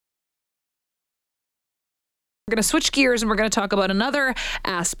We're going to switch gears and we're going to talk about another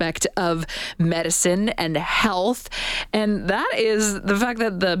aspect of medicine and health. And that is the fact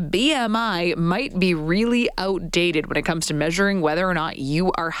that the BMI might be really outdated when it comes to measuring whether or not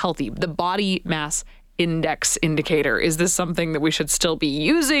you are healthy. The body mass index indicator. Is this something that we should still be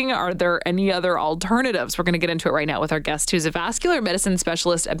using? Are there any other alternatives? We're going to get into it right now with our guest, who's a vascular medicine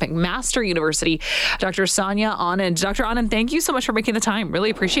specialist at McMaster University, Dr. Sonia Anand. Dr. Anand, thank you so much for making the time. Really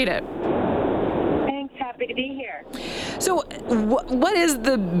appreciate it. Thanks. Happy to be here. So what is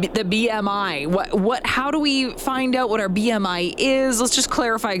the BMI? How do we find out what our BMI is? Let's just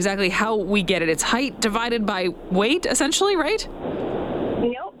clarify exactly how we get it. It's height divided by weight, essentially, right?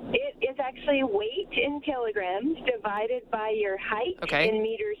 Nope. It is actually weight in kilograms divided by your height in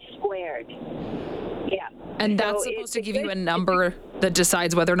meters squared. Yeah. And that's supposed to give you a number that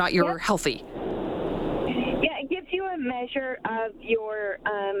decides whether or not you're healthy. Yeah, it gives you a measure of your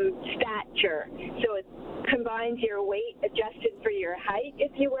stature. So it combines your weight adjusted for your height,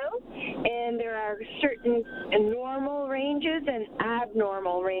 if you will. And there are certain normal ranges and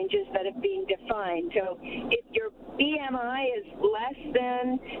abnormal ranges that have been defined. So if your BMI is less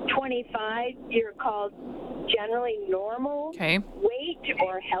than 25, you're called generally normal weight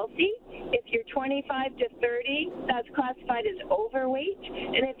or healthy. If you're 25 to 30, that's classified as overweight.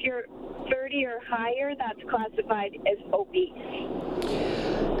 And if you're 30 or higher, that's classified as obese.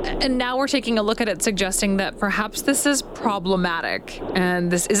 And now we're taking a look at it, suggesting that perhaps this is problematic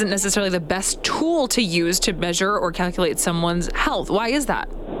and this isn't necessarily the best tool to use to measure or calculate someone's health. Why is that?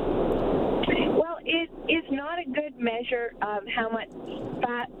 Well, it is not a good measure of how much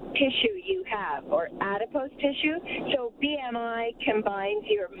fat tissue you have or adipose tissue. So BMI combines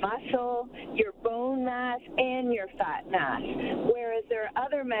your muscle, your bone mass, and your fat mass, whereas there are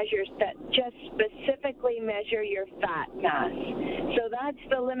other measures that just specifically measure your fat mass. So that's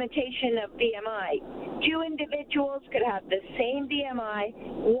the limitation of BMI. Two individuals could have the same BMI,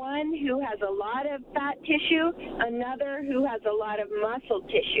 one who has a lot of fat tissue, another who has a lot of muscle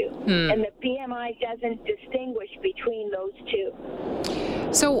tissue. And the BMI doesn't distinguish between those two.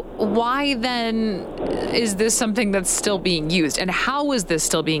 So why then is this something that's still being used? And how is this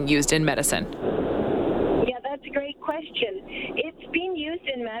still being used in medicine? Yeah, that's a great question. It's been used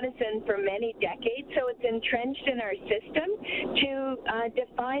in medicine for many decades, so it's entrenched in our system to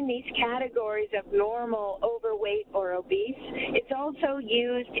define these categories of normal, overweight, or obese. It's also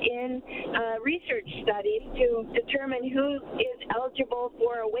used in research studies to determine who is eligible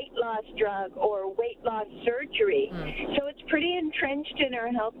for a weight loss drug or weight loss surgery. So it's pretty entrenched in our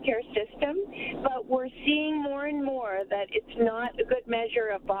healthcare system, but we're seeing more and more that it's not a good measure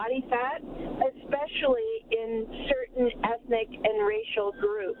of body fat, especially in certain ethnic and racial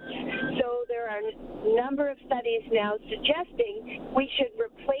groups. So there are a number of studies now suggesting we should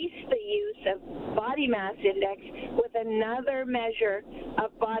replace the use of body mass index with another measure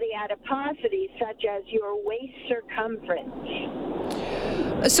of body adiposity, such as your waist circumference.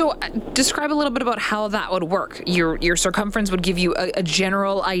 So describe a little bit about how that would work. Your circumference would give you a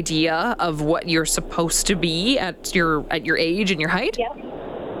general idea of what you're supposed to be at your age and your height? Yep.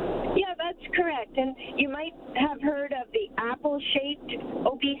 Yeah, that's correct. And you might have heard of the apple-shaped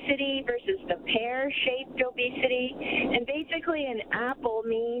obesity versus the pear-shaped obesity. And basically an apple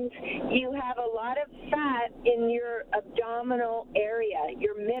means you have a lot of fat in your abdominal area,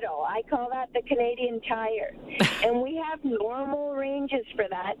 your middle. I call that the Canadian Tire. And we have normal ranges for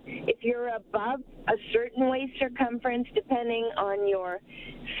that. If you're above a certain waist circumference, depending on your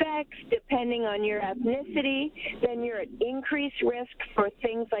sex, depending on your ethnicity, then you're at increased risk for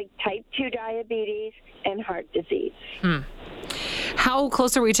things like type 2 diabetes and heart disease. How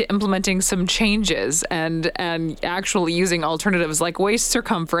close are we to implementing some changes and actually using alternatives like waist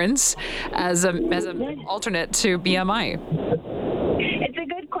circumference as an alternate to BMI? It's a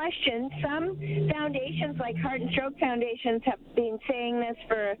good question. Some foundations, like Heart and Stroke Foundations, have been saying this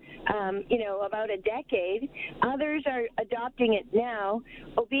for, about a decade. Others are adopting it now.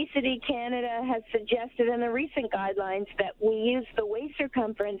 Obesity Canada has suggested in the recent guidelines that we use the waist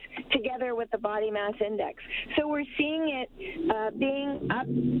circumference together with the body mass index. So we're seeing it being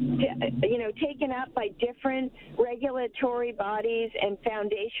taken up by different regulatory bodies and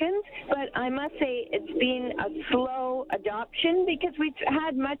foundations. But I must say it's been a slow adoption because we've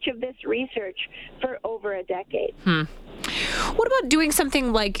had much of this research for over a decade. What about doing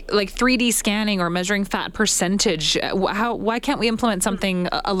something like 3D scanning or measuring fat percentage? Why can't we implement something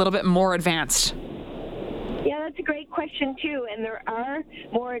a little bit more advanced? Yeah, that's a great question. question too, and there are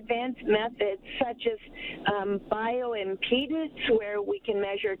more advanced methods such as bioimpedance, where we can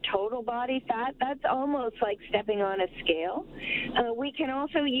measure total body fat. That's almost like stepping on a scale. We can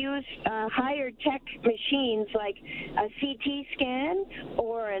also use higher tech machines like a CT scan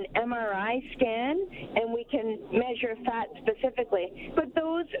or an MRI scan, and we can measure fat specifically. But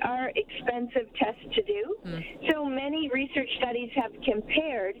those are expensive tests to do. So many research studies have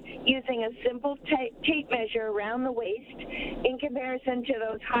compared using a simple tape measure around the waist in comparison to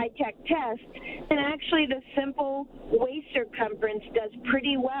those high-tech tests, and actually the simple waist circumference does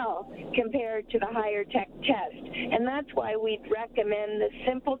pretty well compared to the higher-tech test. And that's why we'd recommend the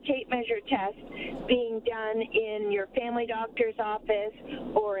simple tape measure test being done in your family doctor's office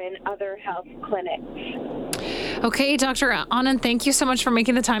or in other health clinics. Okay, Dr. Anand, thank you so much for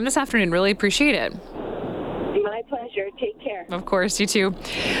making the time this afternoon. Really appreciate it. My pleasure. Take care. Of course, you too.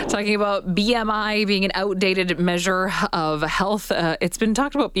 Talking about BMI being an outdated measure of health. It's been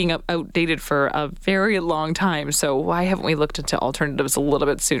talked about being outdated for a very long time. So why haven't we looked into alternatives a little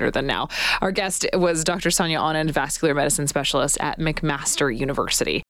bit sooner than now? Our guest was Dr. Sonia Anand, vascular medicine specialist at McMaster University.